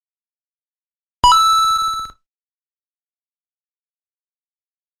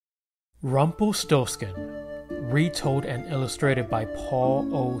Rumpelstiltskin, retold and illustrated by Paul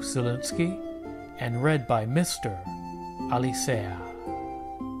O. Zielinski, and read by Mr. Alicea.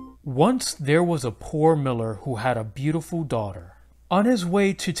 Once there was a poor miller who had a beautiful daughter. On his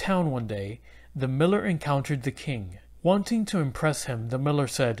way to town one day, the miller encountered the king. Wanting to impress him, the miller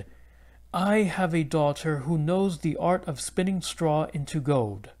said, "I have a daughter who knows the art of spinning straw into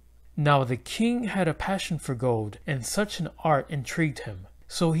gold." Now the king had a passion for gold, and such an art intrigued him.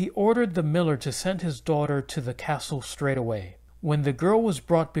 So he ordered the miller to send his daughter to the castle straight away. When the girl was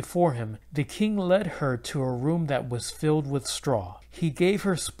brought before him, the king led her to a room that was filled with straw. He gave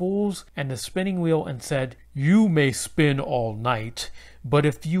her spools and a spinning wheel and said, "You may spin all night, but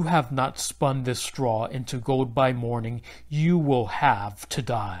if you have not spun this straw into gold by morning, you will have to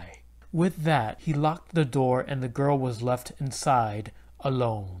die." With that, he locked the door and the girl was left inside,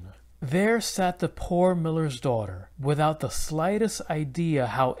 alone. There sat the poor miller's daughter, without the slightest idea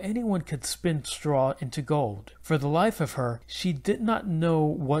how anyone could spin straw into gold. For the life of her, she did not know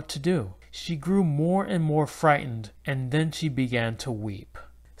what to do. She grew more and more frightened, and then she began to weep.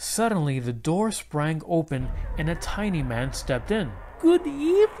 Suddenly the door sprang open and a tiny man stepped in. "Good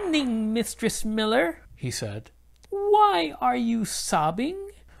evening, Mistress Miller," he said. "Why are you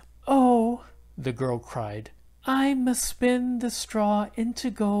sobbing?" "Oh," the girl cried, "I must spin the straw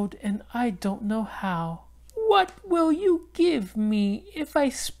into gold, and I don't know how." "What will you give me if I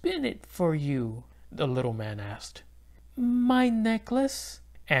spin it for you?" the little man asked. "My necklace,"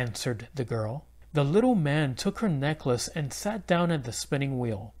 answered the girl. The little man took her necklace and sat down at the spinning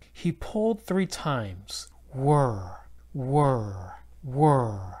wheel. He pulled 3 times. Whir, whir,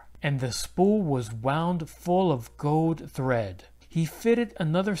 whir, and the spool was wound full of gold thread. He fitted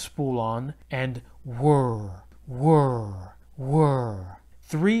another spool on, and whir, whir, whir.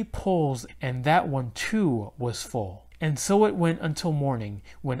 3 pulls, and that one too was full. And so it went until morning,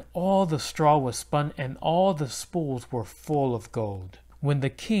 when all the straw was spun and all the spools were full of gold. When the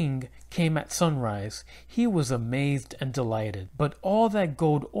king came at sunrise, he was amazed and delighted, but all that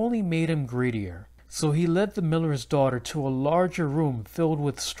gold only made him greedier. So he led the miller's daughter to a larger room filled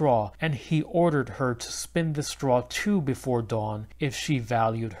with straw, and he ordered her to spin the straw too before dawn if she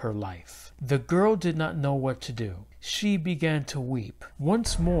valued her life. The girl did not know what to do. She began to weep.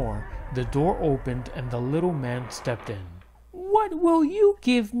 Once more, the door opened and the little man stepped in. "What will you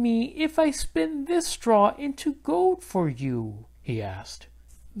give me if I spin this straw into gold for you?" he asked.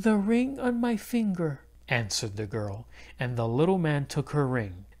 "The ring on my finger," answered the girl, and the little man took her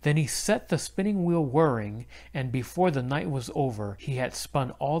ring. Then he set the spinning wheel whirring, and before the night was over, he had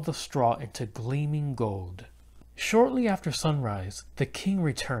spun all the straw into gleaming gold. Shortly after sunrise, the king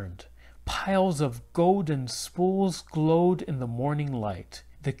returned. Piles of golden spools glowed in the morning light.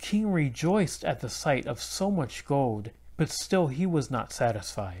 The king rejoiced at the sight of so much gold, but still he was not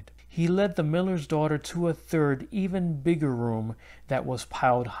satisfied. He led the miller's daughter to a third, even bigger room that was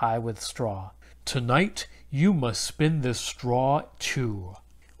piled high with straw. "Tonight you must spin this straw too,"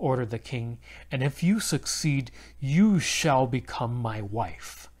 ordered the king, "and if you succeed, you shall become my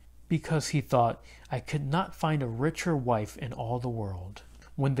wife." Because he thought, "I could not find a richer wife in all the world."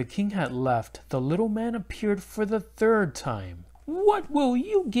 When the king had left, the little man appeared for the 3rd time. "What will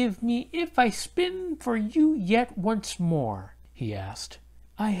you give me if I spin for you yet once more?" he asked.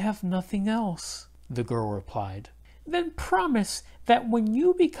 "I have nothing else," the girl replied. "Then promise that when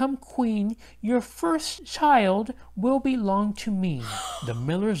you become queen, your first child will belong to me." The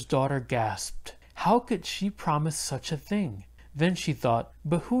miller's daughter gasped. How could she promise such a thing? Then she thought,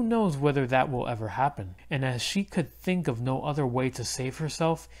 but who knows whether that will ever happen? And as she could think of no other way to save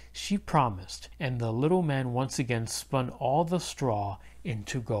herself, she promised, and the little man once again spun all the straw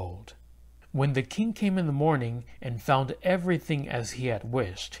into gold. When the king came in the morning and found everything as he had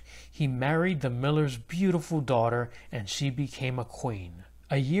wished, he married the miller's beautiful daughter, and she became a queen.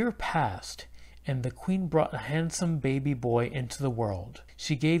 A year passed, and the queen brought a handsome baby boy into the world.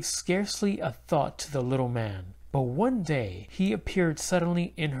 She gave scarcely a thought to the little man. But one day he appeared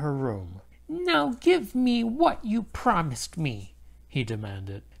suddenly in her room. "Now give me what you promised me," he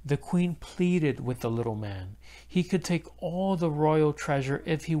demanded. The queen pleaded with the little man. He could take all the royal treasure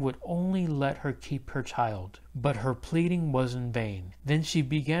if he would only let her keep her child. But her pleading was in vain. Then she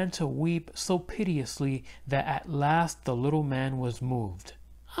began to weep so piteously that at last the little man was moved.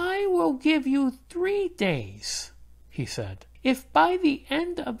 "I will give you 3 days," he said. "If by the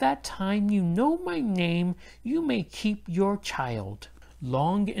end of that time you know my name, you may keep your child."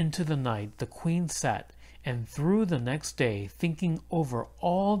 Long into the night the queen sat, and through the next day, thinking over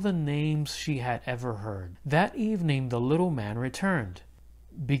all the names she had ever heard. That evening the little man returned.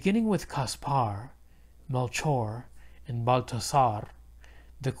 Beginning with Caspar, Melchior, and Balthasar,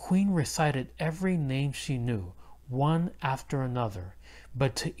 The queen recited every name she knew, one after another,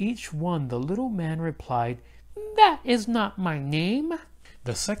 but to each one the little man replied, "That is not my name."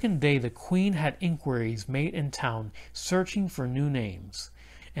 The second day the queen had inquiries made in town, searching for new names,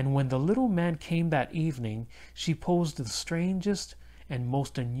 and when the little man came that evening, she posed the strangest and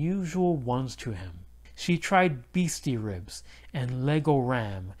most unusual ones to him. She tried beastie ribs and Lego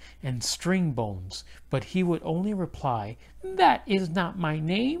ram and string bones, but he would only reply, "That is not my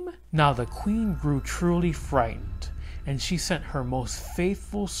name." Now the queen grew truly frightened, and she sent her most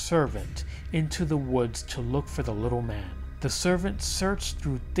faithful servant into the woods to look for the little man. The servant searched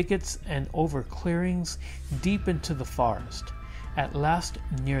through thickets and over clearings deep into the forest. At last,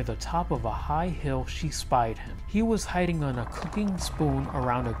 near the top of a high hill, she spied him. He was hiding on a cooking spoon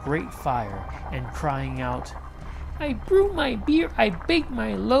around a great fire and crying out, "I brew my beer, I bake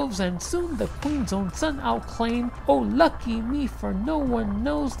my loaves, and soon the queen's own son I'll claim. Oh, lucky me, for no one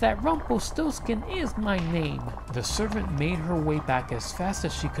knows that Rumpelstiltskin is my name." The servant made her way back as fast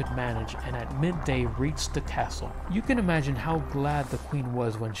as she could manage, and at midday reached the castle. You can imagine how glad the queen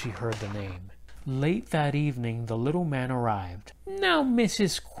was when she heard the name. Late that evening the little man arrived. "Now,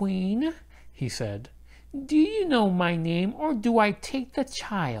 Mrs. Queen," he said, "do you know my name, or do I take the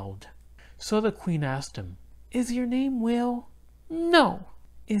child?" So the queen asked him, "Is your name Will?" "No."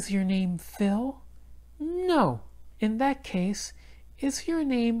 "Is your name Phil?" "No." "In that case, is your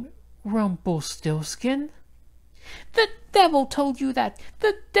name Rumpelstiltskin?" "The devil told you that!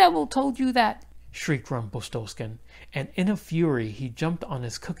 The devil told you that!" shrieked Rumpelstiltskin, and in a fury he jumped on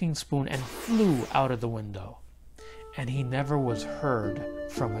his cooking spoon and flew out of the window. And he never was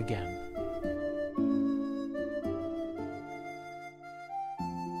heard from again.